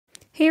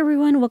Hey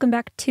everyone, welcome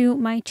back to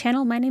my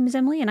channel. My name is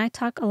Emily and I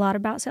talk a lot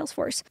about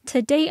Salesforce.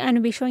 Today I'm going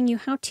to be showing you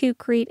how to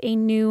create a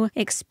new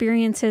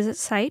experiences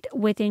site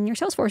within your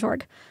Salesforce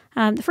org.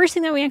 The first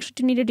thing that we actually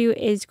do need to do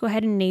is go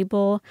ahead and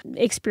enable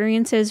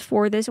experiences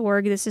for this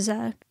org. This is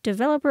a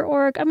developer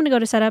org. I'm going to go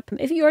to setup.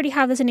 If you already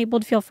have this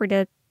enabled, feel free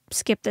to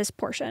skip this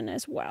portion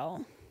as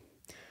well.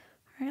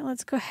 All right,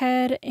 let's go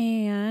ahead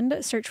and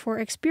search for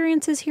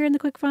experiences here in the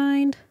quick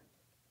find.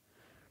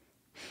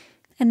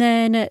 And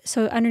then,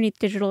 so underneath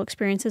digital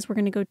experiences, we're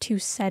going to go to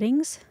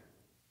settings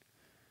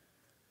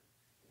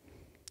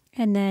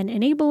and then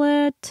enable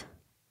it.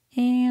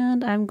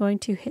 And I'm going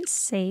to hit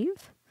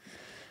save.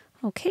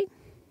 Okay.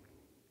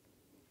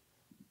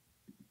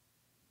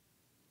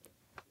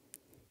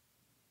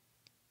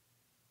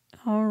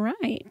 All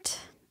right.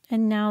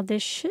 And now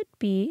this should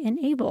be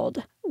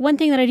enabled. One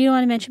thing that I do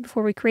want to mention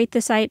before we create the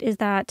site is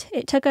that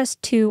it took us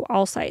to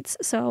all sites.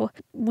 So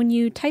when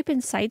you type in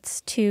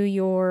sites to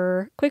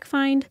your quick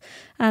find,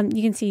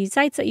 you can see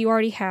sites that you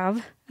already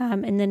have,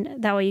 and then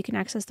that way you can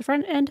access the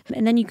front end.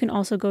 And then you can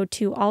also go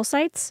to all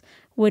sites,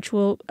 which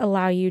will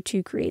allow you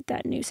to create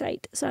that new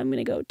site. So I'm going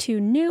to go to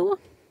new.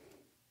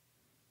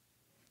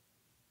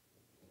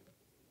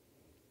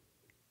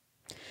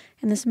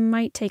 And this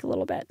might take a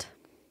little bit.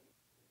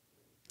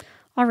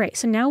 All right,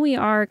 so now we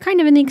are kind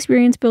of in the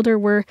experience builder.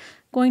 We're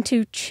going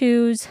to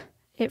choose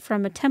it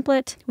from a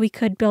template. We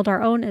could build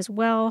our own as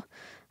well.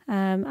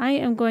 I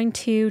am going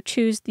to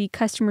choose the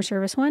customer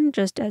service one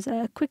just as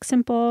a quick,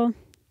 simple,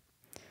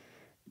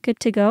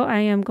 good to go. I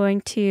am going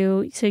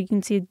to, so you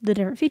can see the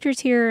different features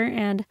here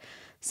and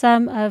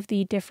some of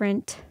the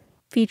different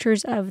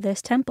features of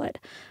this template.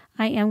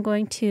 I am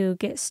going to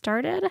get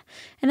started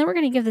and then we're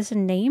going to give this a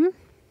name.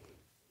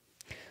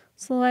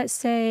 So let's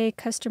say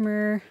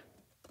customer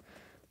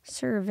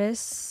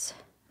service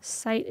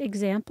site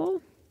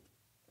example.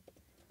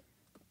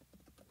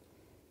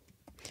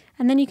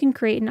 And then you can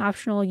create an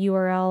optional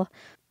URL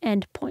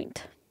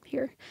endpoint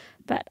here.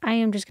 But I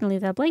am just going to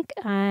leave that blank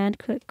and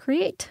click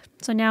create.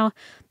 So now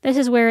this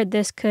is where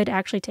this could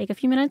actually take a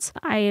few minutes.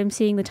 I am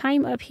seeing the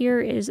time up here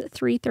is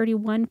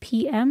 3:31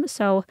 p.m.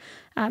 So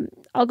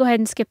I'll go ahead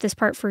and skip this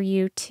part for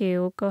you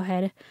to go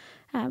ahead.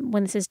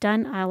 When this is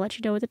done, I'll let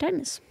you know what the time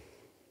is.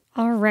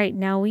 All right,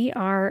 now we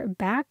are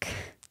back.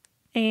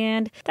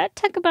 And that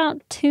took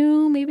about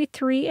 2, maybe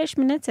 3-ish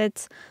minutes.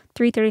 It's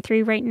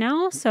 3:33 right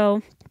now,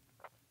 so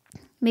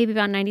maybe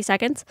about 90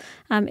 seconds.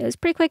 It was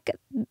pretty quick.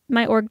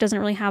 My org doesn't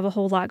really have a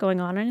whole lot going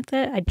on with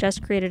it. I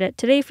just created it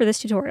today for this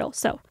tutorial.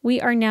 So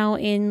we are now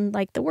in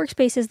like the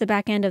workspaces, the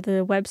back end of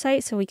the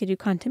website. So we could do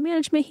content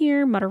management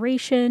here,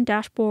 moderation,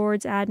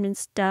 dashboards, admin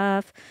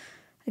stuff,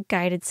 a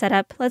guided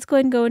setup. Let's go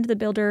ahead and go into the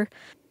builder.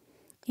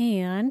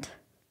 And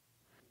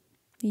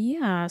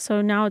yeah,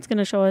 so now it's going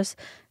to show us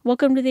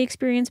welcome to the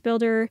experience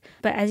builder.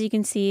 But as you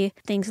can see,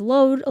 things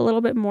load a little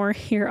bit more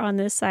here on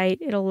this site.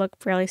 It'll look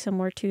fairly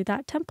similar to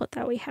that template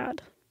that we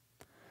had.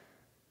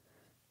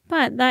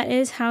 But that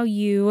is how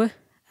you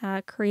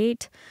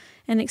create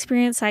an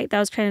experience site. That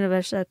was kind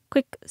of a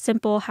quick,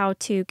 simple how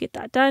to get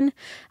that done.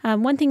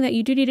 One thing that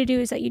you do need to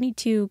do is that you need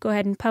to go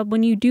ahead and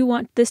when you do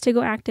want this to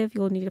go active,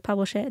 you'll need to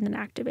publish it and then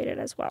activate it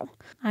as well.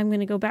 I'm going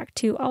to go back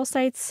to all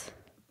sites.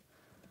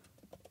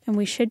 And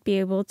we should be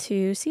able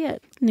to see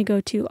it. I'm going to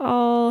go to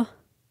all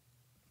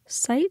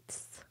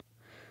sites.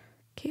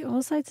 Okay,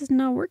 all sites is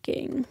not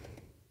working.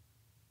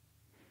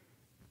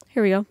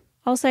 Here we go.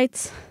 All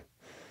sites.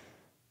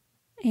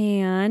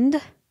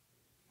 And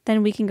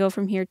then we can go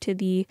from here to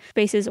the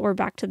spaces or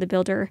back to the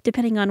builder,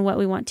 depending on what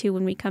we want to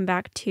when we come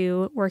back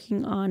to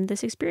working on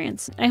this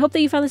experience. I hope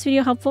that you found this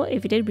video helpful.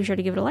 If you did, be sure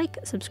to give it a like,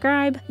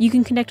 subscribe. You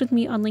can connect with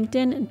me on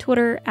LinkedIn and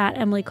Twitter at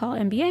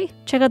EmilyCallMBA.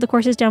 Check out the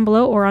courses down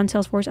below or on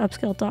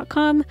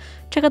SalesforceUpskill.com.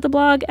 Check out the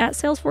blog at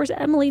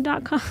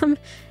SalesforceEmily.com,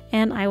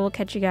 and I will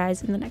catch you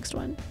guys in the next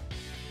one.